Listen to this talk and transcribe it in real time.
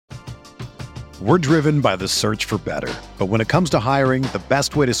We're driven by the search for better. But when it comes to hiring, the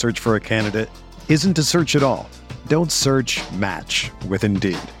best way to search for a candidate isn't to search at all. Don't search, match with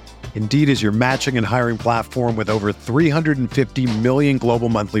Indeed. Indeed is your matching and hiring platform with over 350 million global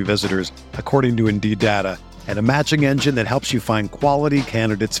monthly visitors, according to Indeed data, and a matching engine that helps you find quality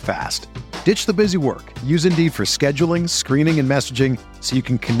candidates fast. Ditch the busy work. Use Indeed for scheduling, screening, and messaging so you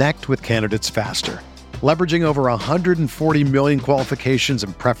can connect with candidates faster. Leveraging over 140 million qualifications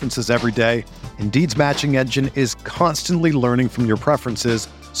and preferences every day, Indeed's matching engine is constantly learning from your preferences,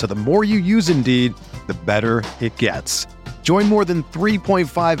 so the more you use Indeed, the better it gets. Join more than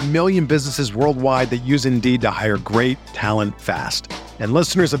 3.5 million businesses worldwide that use Indeed to hire great talent fast. And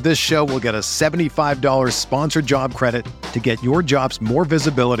listeners of this show will get a $75 sponsored job credit to get your jobs more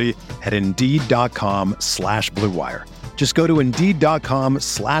visibility at Indeed.com/Blue Wire. Just go to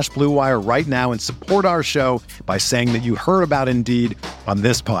Indeed.com/Blue Wire right now and support our show by saying that you heard about Indeed on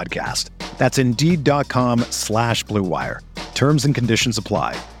this podcast. That's Indeed.com/Blue Wire. Terms and conditions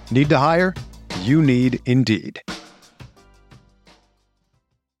apply. Need to hire? You need Indeed.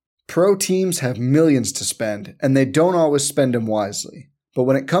 Pro teams have millions to spend, and they don't always spend them wisely. But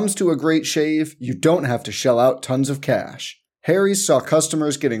when it comes to a great shave, you don't have to shell out tons of cash. Harry's saw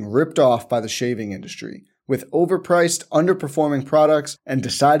customers getting ripped off by the shaving industry with overpriced, underperforming products and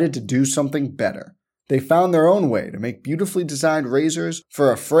decided to do something better. They found their own way to make beautifully designed razors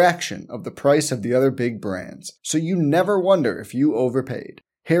for a fraction of the price of the other big brands, so you never wonder if you overpaid.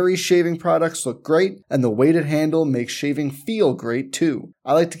 Harry's shaving products look great, and the weighted handle makes shaving feel great too.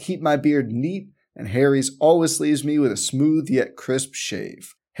 I like to keep my beard neat, and Harry's always leaves me with a smooth yet crisp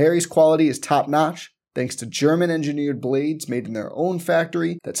shave. Harry's quality is top-notch, thanks to German-engineered blades made in their own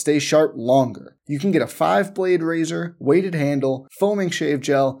factory that stay sharp longer. You can get a 5-blade razor, weighted handle, foaming shave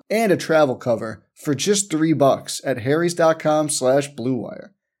gel, and a travel cover for just $3 at harrys.com/Blue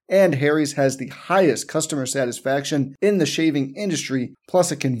Wire. And Harry's has the highest customer satisfaction in the shaving industry,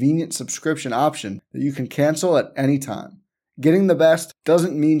 plus a convenient subscription option that you can cancel at any time. Getting the best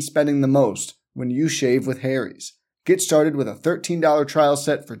doesn't mean spending the most when you shave with Harry's. Get started with a $13 trial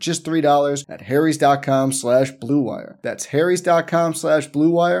set for just $3 at harrys.com/Blue Wire. That's harrys.com/Blue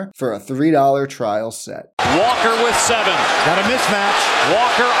Wire for a $3 trial set. Walker with 7. Got a mismatch.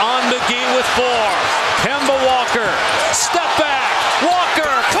 Walker on McGee with 4. Kemba Walker. Step back. Walker.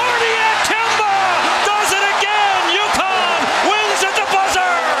 Cardiac Kemba does it again. UConn wins at the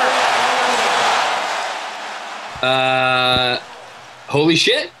buzzer. Holy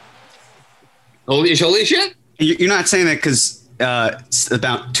shit. Holy shit. You're not saying that because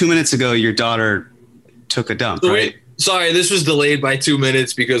about 2 minutes ago, your daughter took a dump, right? Sorry, this was delayed by 2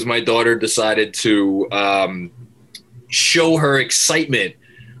 minutes because my daughter decided to show her excitement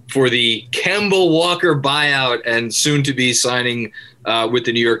for the Kemba Walker buyout and soon to be signing with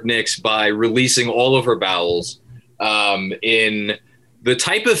the New York Knicks by releasing all of her bowels in the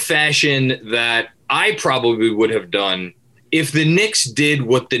type of fashion that I probably would have done if the Knicks did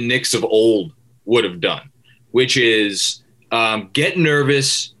what the Knicks of old would have done, which is get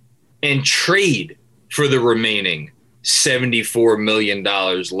nervous and trade for the remaining $74 million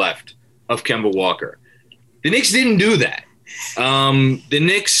left of Kemba Walker. The Knicks didn't do that. The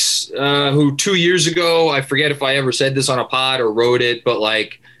Knicks, who 2 years ago, I forget if I ever said this on a pod or wrote it, but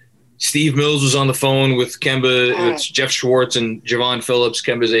like Steve Mills was on the phone with Kemba, it's Jeff Schwartz and Javon Phillips,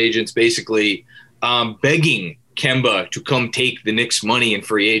 Kemba's agents, basically begging Kemba to come take the Knicks' money in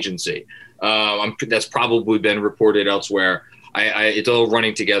free agency. That's probably been reported elsewhere. It's all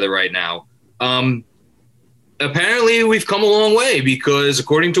running together right now. Apparently, we've come a long way because,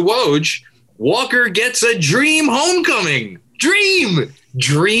 according to Woj, Walker gets a dream homecoming. Dream,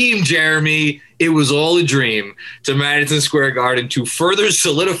 Jeremy. It was all a dream to Madison Square Garden to further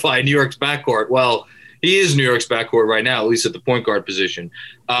solidify New York's backcourt. Well, he is New York's backcourt right now, at least at the point guard position.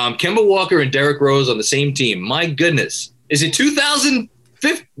 Kemba Walker and Derrick Rose on the same team. My goodness. Is it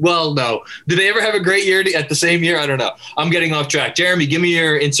 2005? Well, no. Did they ever have a great year at the same year? I don't know. I'm getting off track. Jeremy, give me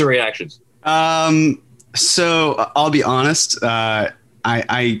your instant reactions. So I'll be honest. I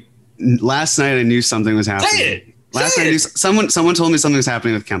last night I knew something was happening. Say it. Last night I knew someone told me something was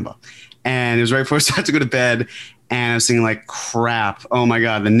happening with Kemba, and it was right before I started to go to bed. And I was thinking, like, crap. Oh my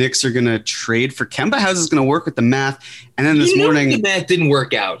God, the Knicks are gonna trade for Kemba. How's this gonna work with the math? And then this morning, the math didn't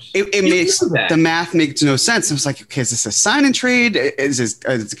work out. It makes the math makes no sense. I was like, okay, is this a sign and trade? Is it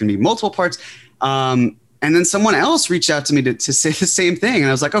gonna be multiple parts? And then someone else reached out to me to say the same thing, and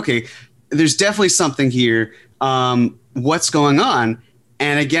I was like, okay, there's definitely something here. What's going on?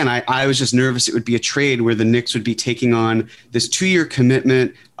 And again, I was just nervous it would be a trade where the Knicks would be taking on this 2-year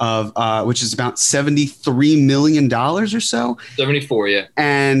commitment of which is about $73 million or so. 74, yeah.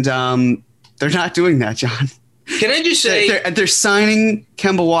 And They're not doing that, John. Can I just say they're signing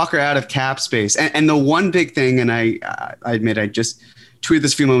Kemba Walker out of cap space, and the one big thing, and I admit I just tweeted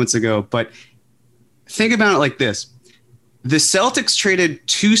this a few moments ago, but think about it like this: the Celtics traded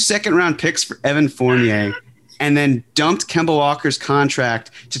 2 second-round picks for Evan Fournier, and then dumped Kemba Walker's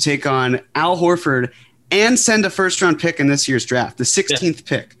contract to take on Al Horford and send a first-round pick in this year's draft, the 16th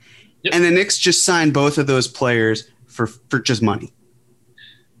pick, and the Knicks just signed both of those players for just money.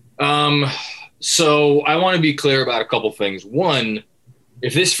 So I want to be clear about a couple things. One,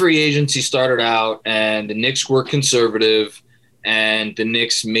 if this free agency started out and the Knicks were conservative and the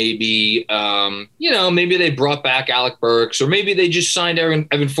Knicks maybe, maybe they brought back Alec Burks, or maybe they just signed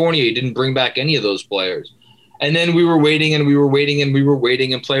Evan Fournier, didn't bring back any of those players. And then we were waiting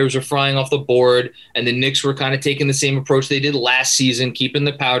and players were flying off the board, and the Knicks were kind of taking the same approach they did last season, keeping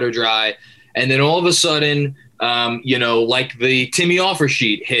the powder dry. And then all of a sudden, like the Timmy offer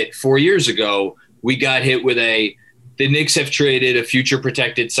sheet hit 4 years ago, we got hit with the Knicks have traded a future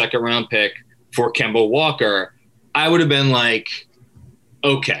protected second round pick for Kemba Walker. I would have been like,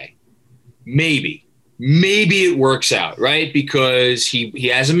 okay, maybe it works out, right? Because he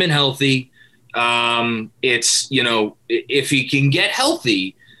hasn't been healthy. It's, if he can get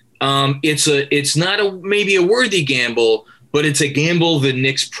healthy, it's not maybe a worthy gamble, but it's a gamble the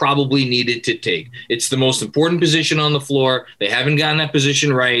Knicks probably needed to take. It's the most important position on the floor. They haven't gotten that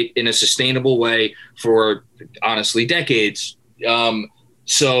position right in a sustainable way for, honestly, decades.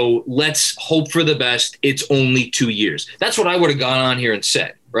 So let's hope for the best. It's only 2 years. That's what I would have gone on here and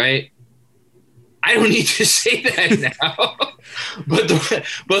said, right? I don't need to say that now. But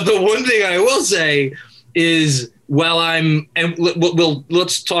the one thing I will say is,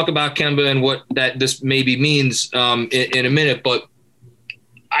 let's talk about Kemba and what that this maybe means in a minute. But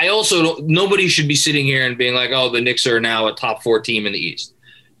I also nobody should be sitting here and being like, oh, the Knicks are now a top 4 team in the East.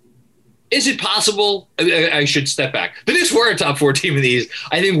 Is it possible? I should step back. The Knicks were a top 4 team in the East.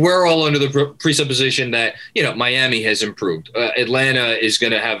 I think we're all under the presupposition that, Miami has improved. Atlanta is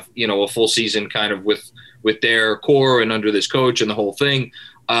going to have, a full season kind of with their core and under this coach and the whole thing.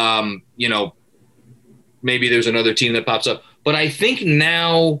 Maybe there's another team that pops up. But I think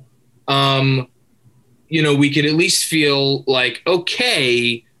now, we could at least feel like,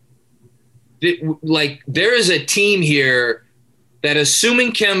 okay, there is a team here that,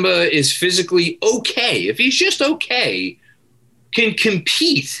 assuming Kemba is physically okay, if he's just okay, can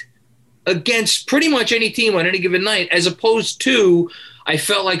compete against pretty much any team on any given night, as opposed to, I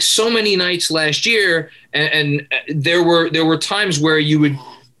felt like so many nights last year, and there were times where you would,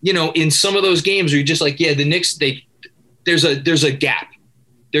 in some of those games where you're just like, yeah, the Knicks, there's a gap.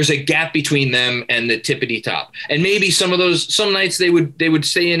 There's a gap between them and the tippity top. And maybe some nights they would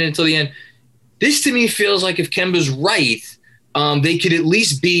stay in until the end. This to me feels like if Kemba's right, they could at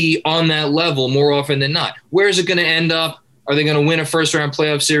least be on that level more often than not. Where is it going to end up? Are they going to win a first-round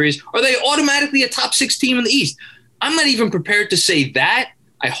playoff series? Are they automatically a top 6 team in the East? I'm not even prepared to say that.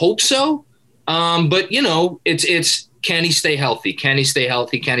 I hope so. But, it's can he stay healthy? Can he stay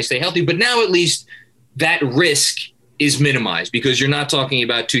healthy? Can he stay healthy? But now at least that risk is minimized, because you're not talking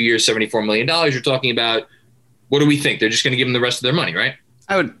about 2 years, $74 million. You're talking about, what do we think? They're just going to give him the rest of their money, right?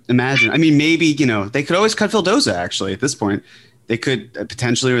 I would imagine. I mean, maybe, they could always cut Vildoza, actually, at this point. They could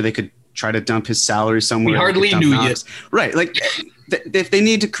potentially, or they could try to dump his salary somewhere. We hardly knew yet. Right. Like, if they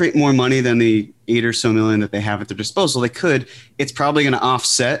need to create more money than the $8 or so million that they have at their disposal, they could. It's probably going to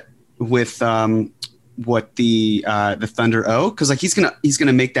offset with what the Thunder owe, because he's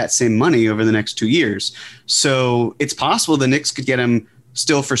gonna make that same money over the next 2 years. So it's possible the Knicks could get him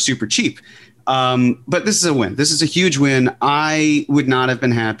still for super cheap. But this is a win. This is a huge win. I would not have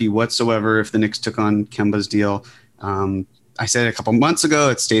been happy whatsoever if the Knicks took on Kemba's deal. I said a couple months ago,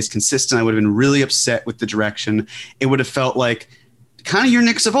 it stays consistent. I would have been really upset with the direction. It would have felt like kind of your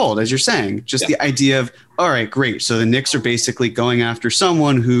Knicks of old, as you're saying, just the idea of, all right, great. So the Knicks are basically going after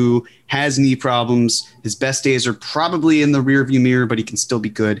someone who has knee problems. His best days are probably in the rearview mirror, but he can still be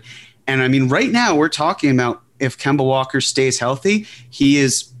good. And I mean, right now we're talking about, if Kemba Walker stays healthy, he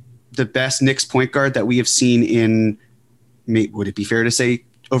is the best Knicks point guard that we have seen in, would it be fair to say,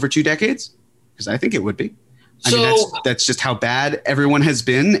 over 2 decades? Because I think it would be. I mean, that's just how bad everyone has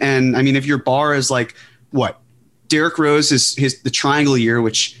been. And I mean, if your bar is like, what? Derrick Rose is the triangle year,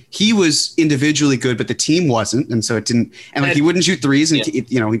 which he was individually good, but the team wasn't. And so it didn't, and he wouldn't shoot threes, and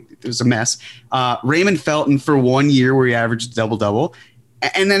it was a mess. Raymond Felton for 1 year where he averaged double-double.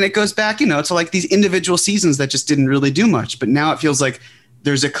 And then it goes back, to like these individual seasons that just didn't really do much. But now it feels like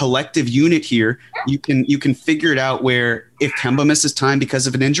there's a collective unit here. You can figure it out where if Kemba misses time because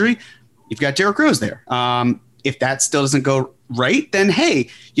of an injury, you've got Derrick Rose there. if that still doesn't go right, then hey,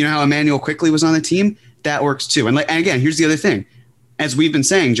 you know how Emmanuel Quickley was on the team? That works too. And again, here's the other thing. As we've been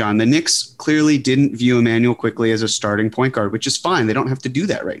saying, John, the Knicks clearly didn't view Emmanuel Quickley as a starting point guard, which is fine. They don't have to do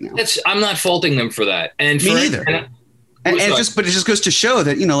that right now. I'm not faulting them for that. And me neither. But it just goes to show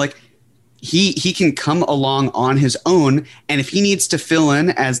that, he can come along on his own. And if he needs to fill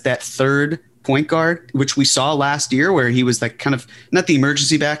in as that third point guard, which we saw last year, where he was like kind of not the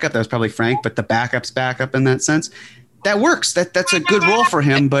emergency backup, that was probably Frank, but the backup's backup in that sense, that works. That's a good role for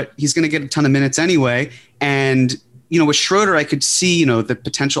him, but he's going to get a ton of minutes anyway. And, with Schroeder, I could see, the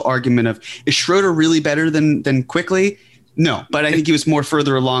potential argument of, is Schroeder really better than Quickley? No, but I think he was more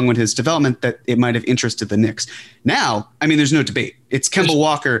further along with his development that it might have interested the Knicks. Now, there's no debate. It's Kemba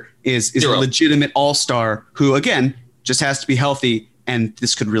Walker is a legitimate all-star who, again, just has to be healthy, and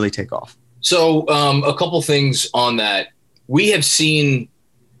this could really take off. So a couple things on that. We have seen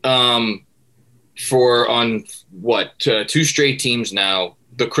two straight teams now,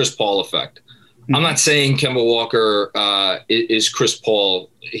 the Chris Paul effect. I'm not saying Kemba Walker is Chris Paul.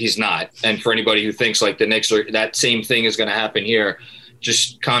 He's not. And for anybody who thinks like the Knicks that same thing is going to happen here,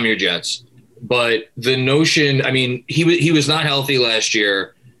 just calm your jets. But the notion, he was not healthy last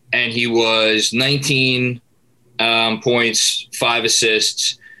year, and he was 19 points, 5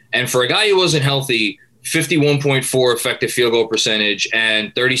 assists. And for a guy who wasn't healthy, 51.4 effective field goal percentage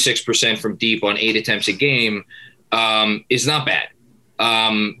and 36% from deep on 8 attempts a game is not bad.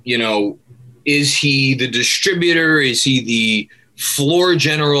 Is he the distributor? Is he the floor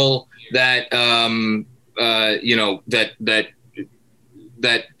general that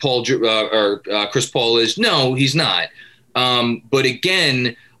that Paul or Chris Paul is? No, he's not. But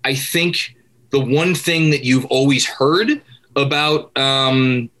again, I think the one thing that you've always heard about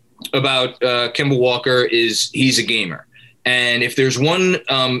Kemba Walker is he's a gamer. And if there's one,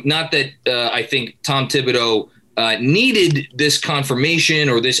 not that I think Tom Thibodeau needed this confirmation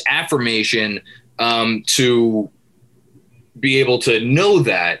or this affirmation to be able to know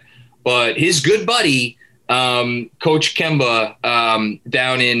that, but his good buddy, Coach Kemba,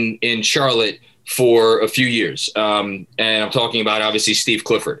 down in Charlotte for a few years. And I'm talking about obviously Steve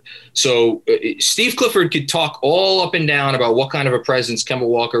Clifford. So Steve Clifford could talk all up and down about what kind of a presence Kemba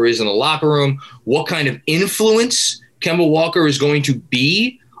Walker is in the locker room, what kind of influence Kemba Walker is going to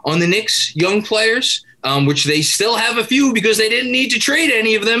be on the Knicks young players, which they still have a few because they didn't need to trade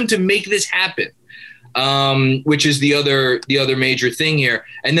any of them to make this happen, which is the other major thing here.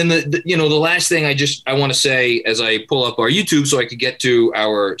 And then the last thing I want to say as I pull up our YouTube so I could get to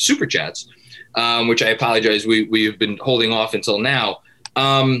our super chats, which I apologize we have been holding off until now.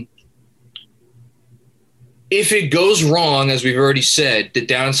 If it goes wrong, as we've already said, the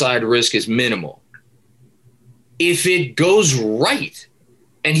downside risk is minimal. If it goes right,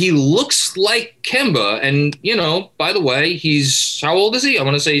 and he looks like Kemba, and, by the way, how old is he? I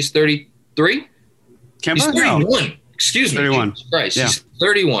want to say he's 33. Kemba? He's 31. No. Excuse me. 31. Christ, yeah. He's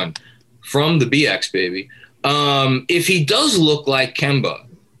 31 from the BX, baby. If he does look like Kemba,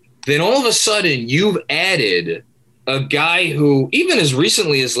 then all of a sudden you've added a guy who, even as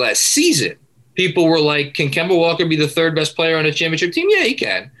recently as last season, people were like, can Kemba Walker be the third best player on a championship team? Yeah, he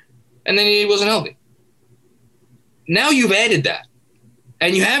can. And then he wasn't healthy. Now you've added that.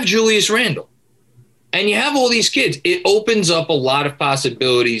 And you have Julius Randle. And you have all these kids. It opens up a lot of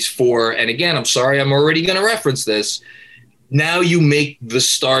possibilities for, and again, I'm sorry, I'm already going to reference this. Now you make the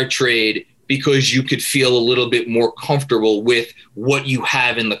star trade because you could feel a little bit more comfortable with what you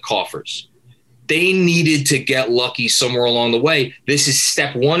have in the coffers. They needed to get lucky somewhere along the way. This is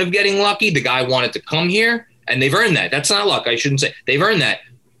step one of getting lucky. The guy wanted to come here, and they've earned that. That's not luck. I shouldn't say. They've earned that.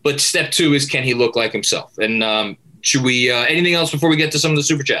 But step two is, can he look like himself? And should we anything else before we get to some of the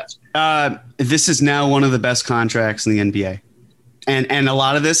super chats? This is now one of the best contracts in the NBA. And a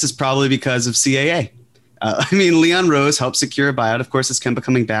lot of this is probably because of CAA. Leon Rose helped secure a buyout. Of course, it's Kemba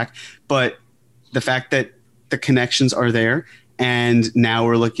coming back. But the fact that the connections are there, and now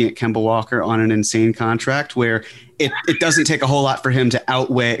we're looking at Kemba Walker on an insane contract where it doesn't take a whole lot for him to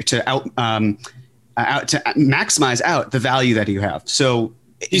maximize out the value that you have. So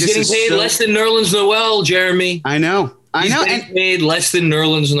he's getting paid less than Nerlens Noel, Jeremy. I know. He's getting paid less than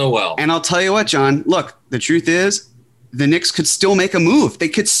Nerlens Noel. And I'll tell you what, John, look, the truth is the Knicks could still make a move. They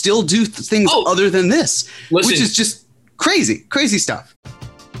could still do things other than this, which is just crazy stuff.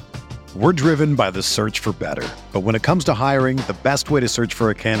 We're driven by the search for better. But when it comes to hiring, the best way to search for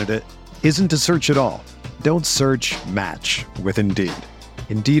a candidate isn't to search at all. Don't search, match with Indeed.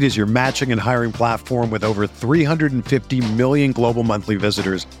 Indeed is your matching and hiring platform with over 350 million global monthly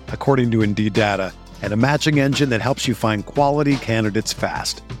visitors, according to Indeed data, and a matching engine that helps you find quality candidates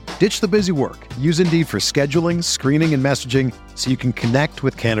fast. Ditch the busy work. Use Indeed for scheduling, screening, and messaging so you can connect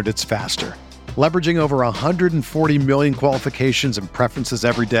with candidates faster. Leveraging over 140 million qualifications and preferences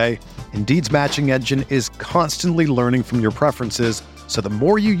every day, Indeed's matching engine is constantly learning from your preferences, so the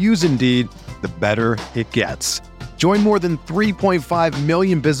more you use Indeed, the better it gets. Join more than 3.5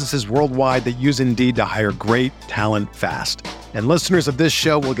 million businesses worldwide that use Indeed to hire great talent fast. And listeners of this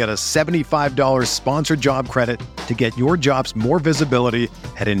show will get a $75 sponsored job credit to get your jobs more visibility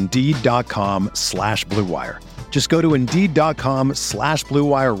at Indeed.com/Blue Wire. Just go to Indeed.com/Blue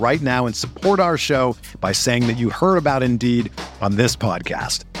Wire right now and support our show by saying that you heard about Indeed on this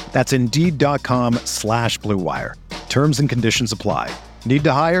podcast. That's Indeed.com/Blue Wire. Terms and conditions apply. Need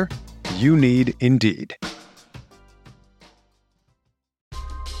to hire? You need Indeed.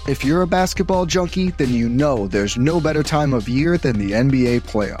 If you're a basketball junkie, then you know there's no better time of year than the NBA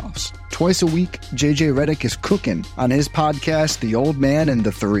playoffs. Twice a week, JJ Redick is cooking on his podcast, The Old Man and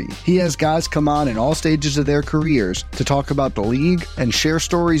the Three. He has guys come on in all stages of their careers to talk about the league and share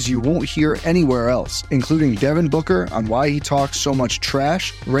stories you won't hear anywhere else, including Devin Booker on why he talks so much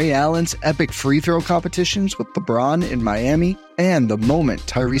trash, Ray Allen's epic free throw competitions with LeBron in Miami, and the moment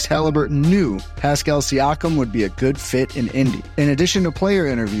Tyrese Halliburton knew Pascal Siakam would be a good fit in Indy. In addition to player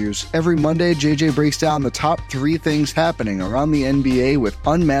interviews, every Monday JJ breaks down the top 3 things happening around the NBA with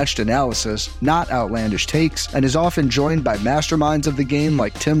unmatched analysis, not outlandish takes, and is often joined by masterminds of the game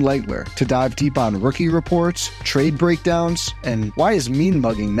like Tim Legler to dive deep on rookie reports, trade breakdowns, and why is mean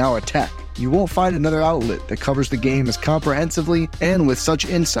mugging now a tech? You won't find another outlet that covers the game as comprehensively and with such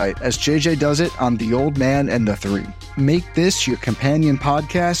insight as JJ does it on The Old Man and the Three. Make this your companion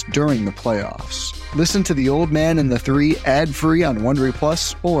podcast during the playoffs. Listen to The Old Man and the Three ad-free on Wondery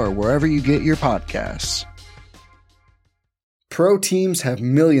Plus or wherever you get your podcasts. Pro teams have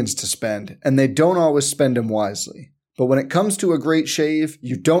millions to spend, and they don't always spend them wisely. But when it comes to a great shave,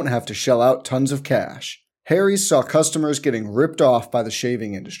 you don't have to shell out tons of cash. Harry's saw customers getting ripped off by the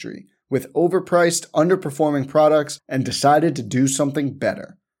shaving industry with overpriced, underperforming products and decided to do something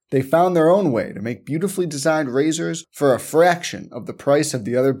better. They found their own way to make beautifully designed razors for a fraction of the price of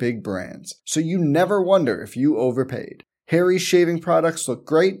the other big brands, so you never wonder if you overpaid. Harry's shaving products look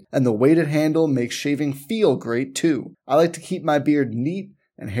great, and the weighted handle makes shaving feel great too. I like to keep my beard neat,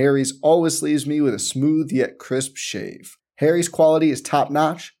 and Harry's always leaves me with a smooth yet crisp shave. Harry's quality is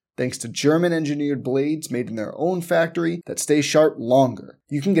top-notch, thanks to German-engineered blades made in their own factory that stay sharp longer.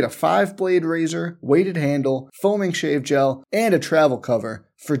 You can get a 5-blade razor, weighted handle, foaming shave gel, and a travel cover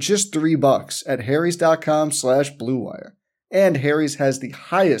for just $3 at harrys.com/Blue Wire. And Harry's has the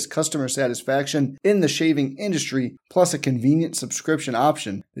highest customer satisfaction in the shaving industry, plus a convenient subscription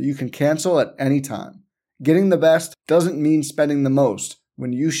option that you can cancel at any time. Getting the best doesn't mean spending the most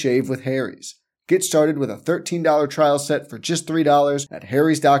when you shave with Harry's. Get started with a $13 trial set for just $3 at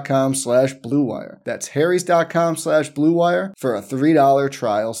harrys.com/Blue Wire. That's harrys.com/Blue Wire for a $3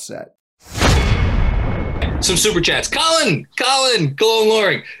 trial set. Some super chats. Colin,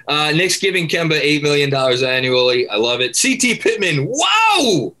 Loring. Knicks giving Kemba $8 million annually. I love it. CT Pittman.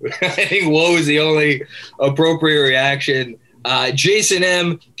 Wow. I think whoa is the only appropriate reaction. Jason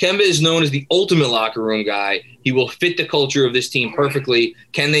M. Kemba is known as the ultimate locker room guy. He will fit the culture of this team perfectly.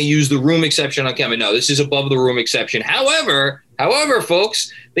 Can they use the room exception on Kemba? No, this is above the room exception. However,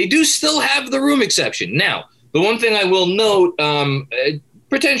 folks, they do still have the room exception. Now, the one thing I will note,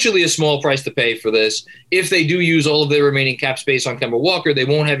 potentially a small price to pay for this. If they do use all of their remaining cap space on Kemba Walker, they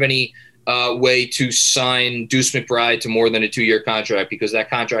won't have any way to sign Deuce McBride to more than a 2-year contract, because that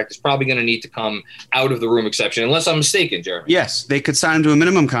contract is probably going to need to come out of the room exception, unless I'm mistaken, Jeremy. Yes, they could sign him to a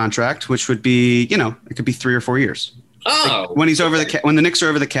minimum contract, which would be, it could be 3 or 4 years. Oh, like when he's over when the Knicks are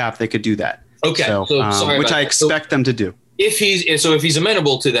over the cap, they could do that. Okay, so sorry, which I expect them to do. If he's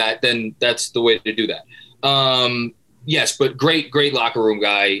amenable to that, then that's the way to do that. Yes, but great locker room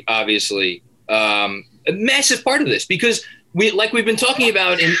guy, obviously. A massive part of this, because we've been talking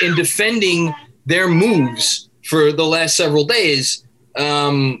about in defending their moves for the last several days,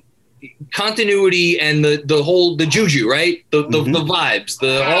 continuity and the juju, right? The vibes,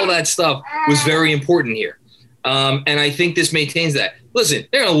 all that stuff was very important here. And I think this maintains that. Listen,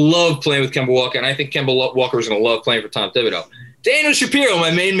 they're going to love playing with Kemba Walker, and I think Kemba Walker is going to love playing for Tom Thibodeau. Daniel Shapiro,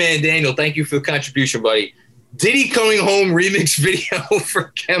 my main man, Daniel, thank you for the contribution, buddy. Diddy Coming Home remix video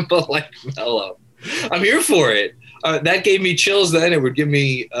for Kemba like Melo. I'm here for it. That gave me chills then. It would give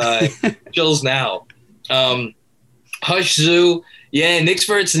me chills now. Hush Zoo. Yeah, Knicks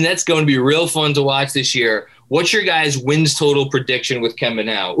versus Nets going to be real fun to watch this year. What's your guys' wins total prediction with Kemba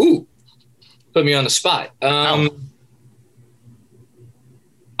now? Ooh, put me on the spot. I'll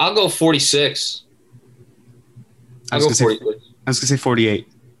go 46. I was going to say 48.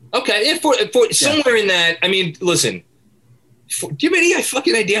 Okay, yeah, somewhere in that. I mean, listen. Do you have any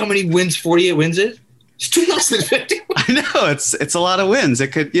fucking idea how many wins 48 wins is? It's 2050. I know it's a lot of wins.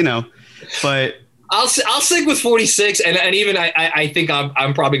 It could, but I'll stick with 46, and even I think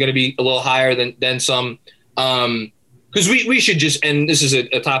I'm probably going to be a little higher than some, because we should just, and this is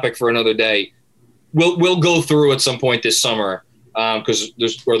a topic for another day. We'll go through at some point this summer, because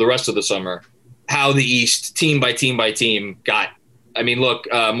or the rest of the summer, how the East team by team got. I mean, look,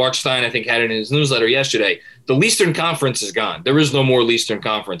 Mark Stein, I think, had it in his newsletter yesterday. The Leastern Conference is gone. There is no more Leastern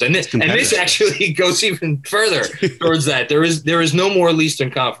Conference. And this actually goes even further towards that. There is no more Leastern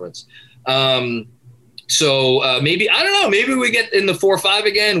Conference. So maybe, I don't know, maybe we get in the 4-5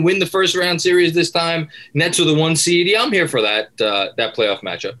 again, win the first round series this time. Nets with a 1 seed. Yeah, I'm here for that playoff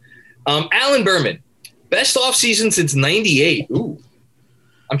matchup. Alan Berman, best offseason since 98. Ooh.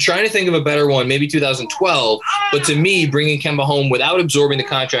 I'm trying to think of a better one, maybe 2012. But to me, bringing Kemba home without absorbing the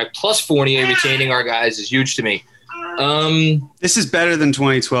contract, plus Fournier retaining our guys, is huge to me. This is better than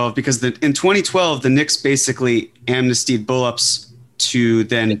 2012 because in 2012, the Knicks basically amnestied Billups to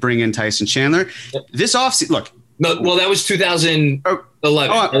then bring in Tyson Chandler. This offseason, look. No, well, that was 2011.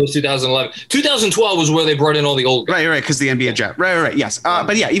 That was 2011. 2012 was where they brought in all the old guys. Right, because the NBA draft. Right, yes.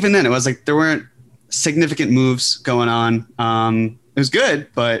 But yeah, even then, it was like there weren't significant moves going on. It was good,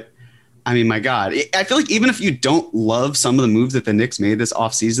 but I mean, my God, I feel like even if you don't love some of the moves that the Knicks made this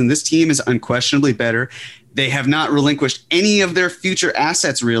offseason, this team is unquestionably better. They have not relinquished any of their future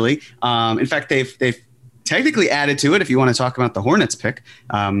assets, really. In fact, they've technically added to it. If you want to talk about the Hornets pick,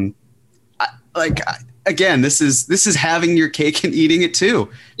 again, this is having your cake and eating it too.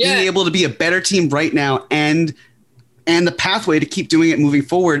 Yeah. Being able to be a better team right now and the pathway to keep doing it moving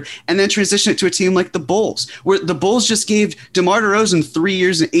forward, and then transition it to a team like the Bulls, where the Bulls just gave DeMar DeRozan 3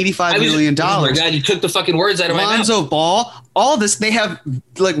 years and $85 million. Oh my God, you took the fucking words out of my mouth. Lonzo Ball, all this. They have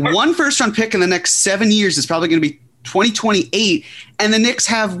like one first-round pick in the next 7 years. It's probably going to be 2028, and the Knicks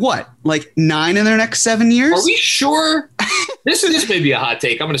have what, like 9 in their next 7 years? Are we sure? This may be a hot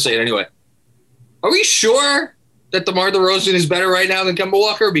take. I'm going to say it anyway. Are we sure that DeMar DeRozan is better right now than Kemba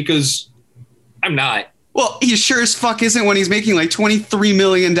Walker? Because I'm not. Well, he sure as fuck isn't when he's making like $23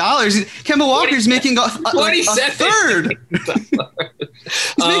 million. Kemba Walker's making a third.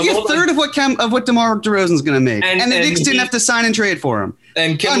 He's making a third of what DeMar DeRozan's going to make. And the Knicks didn't have to sign and trade for him.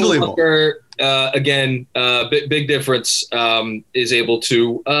 And Kemba Walker, again, big difference, is able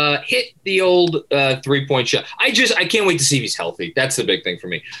to hit the old 3-point shot. I can't wait to see if he's healthy. That's the big thing for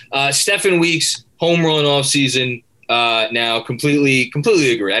me. Stephen Weeks, home run off season. Now completely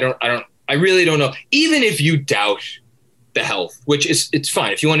agree. I really don't know. Even if you doubt the health, which it's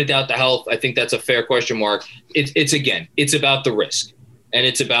fine. If you want to doubt the health, I think that's a fair question mark. It's about the risk, and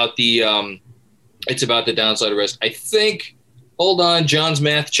it's about the downside of risk. I think. Hold on, John's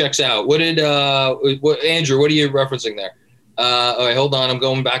math checks out. Andrew? What are you referencing there? All right, hold on. I'm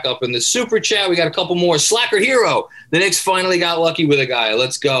going back up in the super chat. We got a couple more. Slacker Hero. The Knicks finally got lucky with a guy.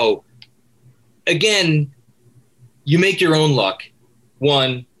 Let's go. Again, you make your own luck.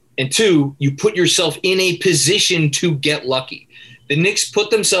 1. And 2, you put yourself in a position to get lucky. The Knicks put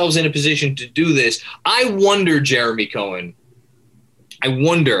themselves in a position to do this. I wonder, Jeremy Cohen,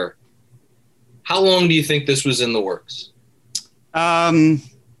 how long do you think this was in the works? I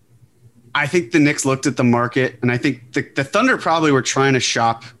think the Knicks looked at the market, and I think the Thunder probably were trying to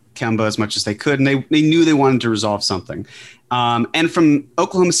shop Kemba as much as they could, and they knew they wanted to resolve something. And from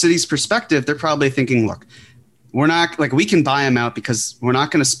Oklahoma City's perspective, they're probably thinking, look, we're not we can buy him out because we're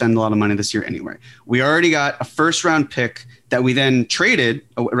not going to spend a lot of money this year anyway. We already got a first round pick that we then traded,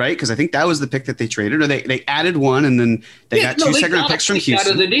 right? Because I think that was the pick that they traded, or they added one, and then they got 2 second round picks from Houston.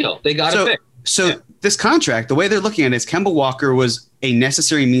 Out of the deal, they got a pick. So this contract, the way they're looking at it is Kemba Walker was a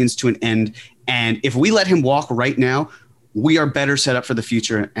necessary means to an end, and if we let him walk right now, we are better set up for the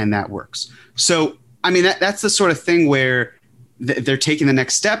future, and that works. So I mean that's the sort of thing where they're taking the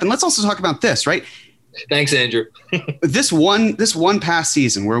next step. And let's also talk about this, right? Thanks, Andrew. this one past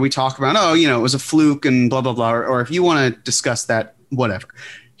season where we talk about, it was a fluke and blah, blah, blah. Or if you want to discuss that, whatever.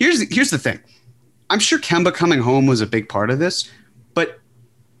 Here's the thing. I'm sure Kemba coming home was a big part of this, but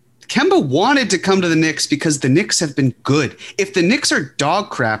Kemba wanted to come to the Knicks because the Knicks have been good. If the Knicks are dog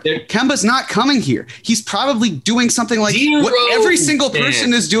crap, Kemba's not coming here. He's probably doing something like what every single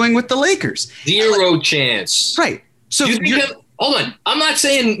person is doing with the Lakers. Zero chance. Right. So hold on. I'm not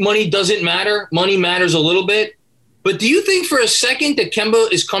saying money doesn't matter. Money matters a little bit. But do you think for a second that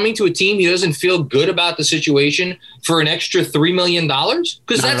Kemba is coming to a team he doesn't feel good about the situation for an extra $3 million?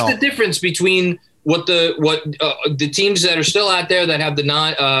 Because that's the difference between what the teams that are still out there that have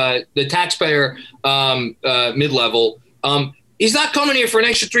the taxpayer mid-level. He's not coming here for an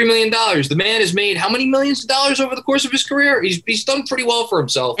extra $3 million. The man has made how many millions of dollars over the course of his career? He's done pretty well for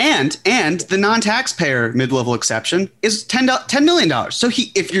himself. And the non-taxpayer mid-level exception is $10 million. So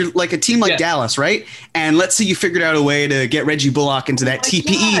if you're like a team like Dallas, right? And let's say you figured out a way to get Reggie Bullock into that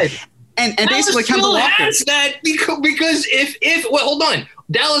TPE. God. And basically Kemba Walker has that because if hold on.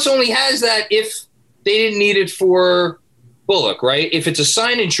 Dallas only has that if they didn't need it for Bullock, right? If it's a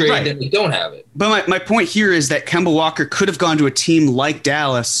sign and trade, right, then they don't have it. But my point here is that Kemba Walker could have gone to a team like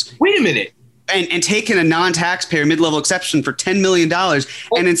Dallas. Wait a minute. And taken a non-taxpayer mid-level exception for $10 million.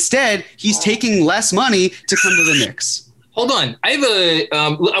 And instead, he's taking less money to come to the Knicks. Hold on. I have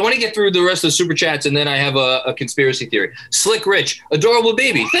I want to get through the rest of the super chats, and then I have a conspiracy theory. Slick Rich, adorable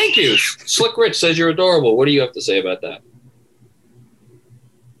baby. Thank you. Slick Rich says you're adorable. What do you have to say about that?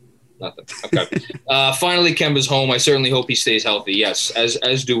 Nothing. Okay. Finally, Kemba's home. I certainly hope he stays healthy. Yes,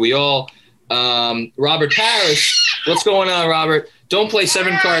 as do we all. Robert Harris, what's going on, Robert? Don't play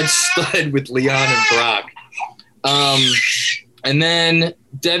 7-card stud with Leon and Brock. And then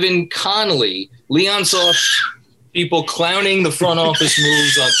Devin Connolly. Leon saw people clowning the front office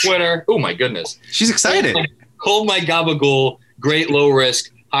moves on Twitter. Oh, my goodness. She's excited. Hold my gabagool. Great low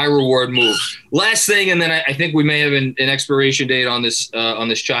risk, high reward move. Last thing, and then I think we may have an expiration date on this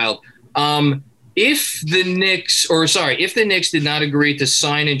child. If the Knicks did not agree to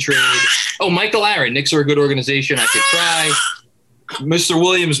sign and trade, Michael Aaron, Knicks are a good organization. I could try. Mr.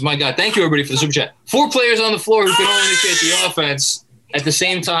 Williams, my God, thank you everybody for the super chat. 4 players on the floor who can only initiate the offense at the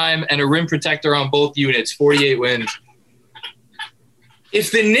same time and a rim protector on both units. 48 wins.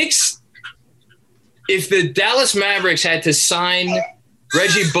 If the Dallas Mavericks had to sign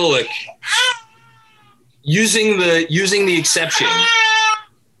Reggie Bullock using the exception,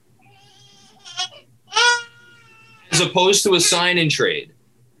 as opposed to a sign and trade,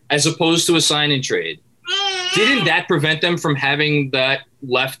 didn't that prevent them from having that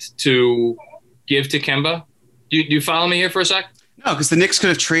left to give to Kemba? Do you follow me here for a sec? No, because the Knicks could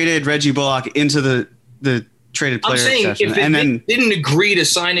have traded Reggie Bullock into the traded player exception. I'm saying if they didn't agree to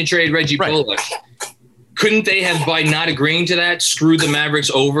sign and trade Reggie Bullock, couldn't they have, by not agreeing to that, screwed the Mavericks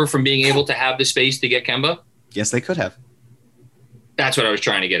over from being able to have the space to get Kemba? Yes, they could have. That's what I was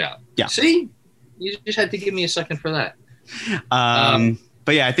trying to get out. Yeah. See? You just had to give me a second for that.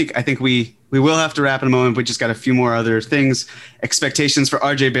 But yeah, I think we will have to wrap in a moment. We just got a few more other things. Expectations for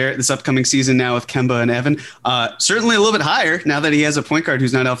RJ Barrett this upcoming season now with Kemba and Evan. Certainly a little bit higher now that he has a point guard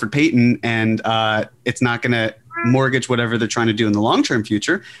who's not Elfrid Payton, and it's not going to mortgage whatever they're trying to do in the long-term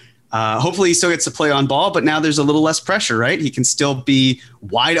future. Hopefully he still gets to play on ball, but now there's a little less pressure, right? He can still be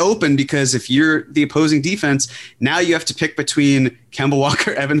wide open because if you're the opposing defense, now you have to pick between Kemba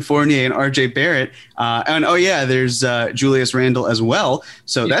Walker, Evan Fournier, and RJ Barrett. And there's Julius Randle as well.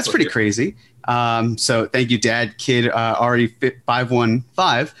 So that's pretty crazy. So thank you, Dad, Kid,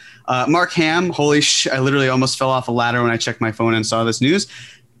 RE515. Mark Ham, I literally almost fell off a ladder when I checked my phone and saw this news.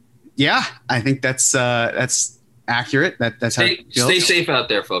 Yeah, I think that's accurate. That's how stay safe out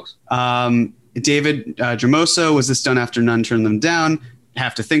there, folks. David Dramoso, was this done after Nunn turned them down?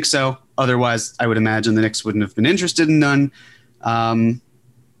 Have to think so. Otherwise, I would imagine the Knicks wouldn't have been interested in Nunn.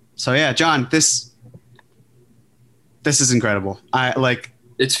 So yeah, John, this is incredible.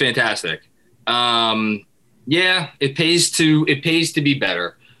 It's fantastic. It pays to be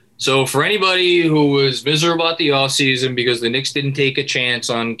better. So for anybody who was miserable at the offseason because the Knicks didn't take a chance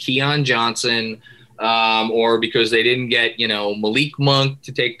on Keon Johnson, or because they didn't get, Malik Monk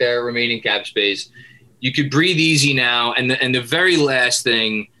to take their remaining cap space, you could breathe easy now. And the very last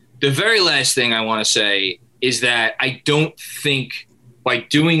thing I want to say is that I don't think by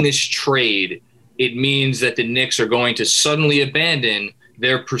doing this trade, it means that the Knicks are going to suddenly abandon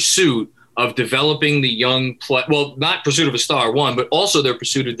their pursuit of developing the young not pursuit of a star, one, but also their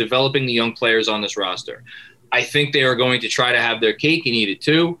pursuit of developing the young players on this roster. I think they are going to try to have their cake and eat it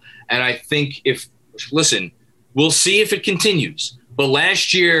too. And I think we'll see if it continues. But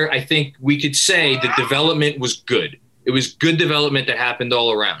last year, I think we could say the development was good. It was good development that happened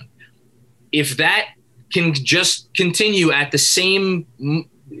all around. If that can just continue at the same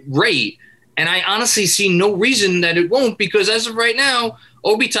rate, and I honestly see no reason that it won't, because as of right now,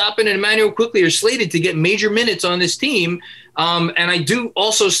 Obi Toppin and Emmanuel Quickley are slated to get major minutes on this team. And I do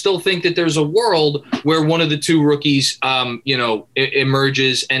also still think that there's a world where one of the two rookies,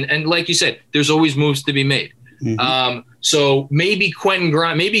 emerges. And like you said, there's always moves to be made. Mm-hmm. So maybe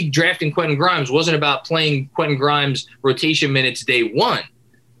drafting Quentin Grimes wasn't about playing Quentin Grimes rotation minutes day one,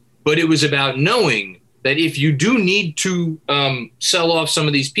 but it was about knowing that if you do need to sell off some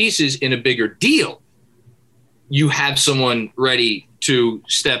of these pieces in a bigger deal, you have someone ready to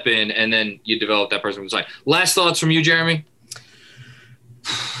step in, and then you develop that person from the side. Last thoughts from you, Jeremy?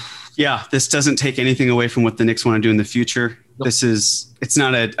 Yeah, this doesn't take anything away from what the Knicks want to do in the future. Nope. It's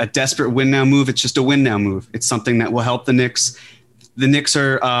not a desperate win now move. It's just a win now move. It's something that will help the Knicks. The Knicks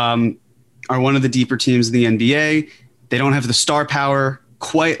are one of the deeper teams in the NBA. They don't have the star power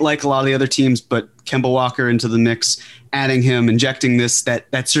quite like a lot of the other teams, but Kemba Walker into the mix, adding him, injecting this,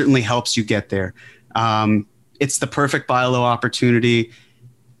 that certainly helps you get there. It's the perfect buy low opportunity.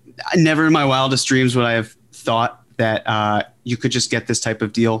 Never in my wildest dreams would I have thought that you could just get this type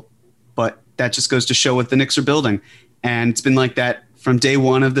of deal, but that just goes to show what the Knicks are building. And it's been like that from day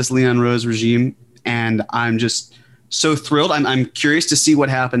one of this Leon Rose regime. And I'm just so thrilled. I'm curious to see what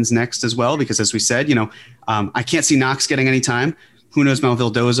happens next as well, because as we said, I can't see Knox getting any time. Who knows Mel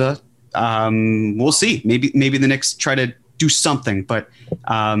Vildoza? We'll see. Maybe the Knicks try to do something, but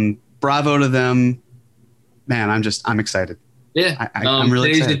bravo to them, man. I'm excited. Yeah, I'm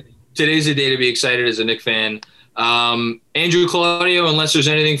really excited. Today's the day to be excited as a Knicks fan. Andrew, Claudio, unless there's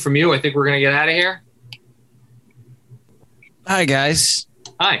anything from you, I think we're going to get out of here. Hi, guys.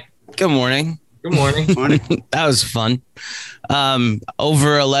 Hi. Good morning. Good morning. That was fun.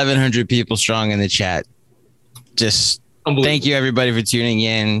 Over 1,100 people strong in the chat. Just thank you, everybody, for tuning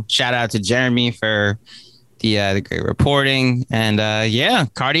in. Shout out to Jeremy for the great reporting. And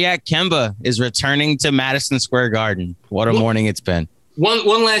Cardiac Kemba is returning to Madison Square Garden. What a morning it's been.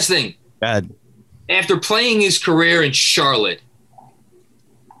 One last thing. Bad. After playing his career in Charlotte,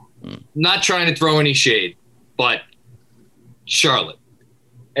 not trying to throw any shade, but Charlotte,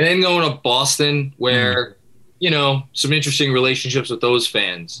 and then going to Boston where, some interesting relationships with those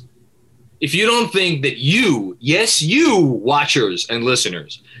fans. If you don't think that you watchers and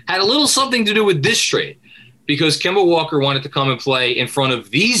listeners had a little something to do with this trade, because Kemba Walker wanted to come and play in front of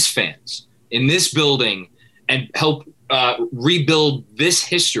these fans in this building and help rebuild this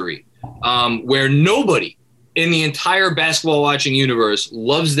history, where nobody in the entire basketball watching universe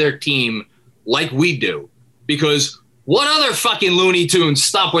loves their team like we do, because what other fucking Looney Tunes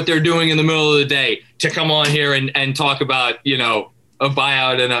stop what they're doing in the middle of the day to come on here and talk about, a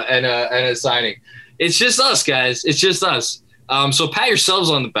buyout and a signing? It's just us, guys. It's just us. So pat yourselves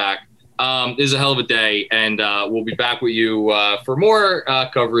on the back. This is a hell of a day, and we'll be back with you for more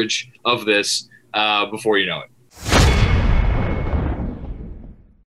coverage of this before you know it.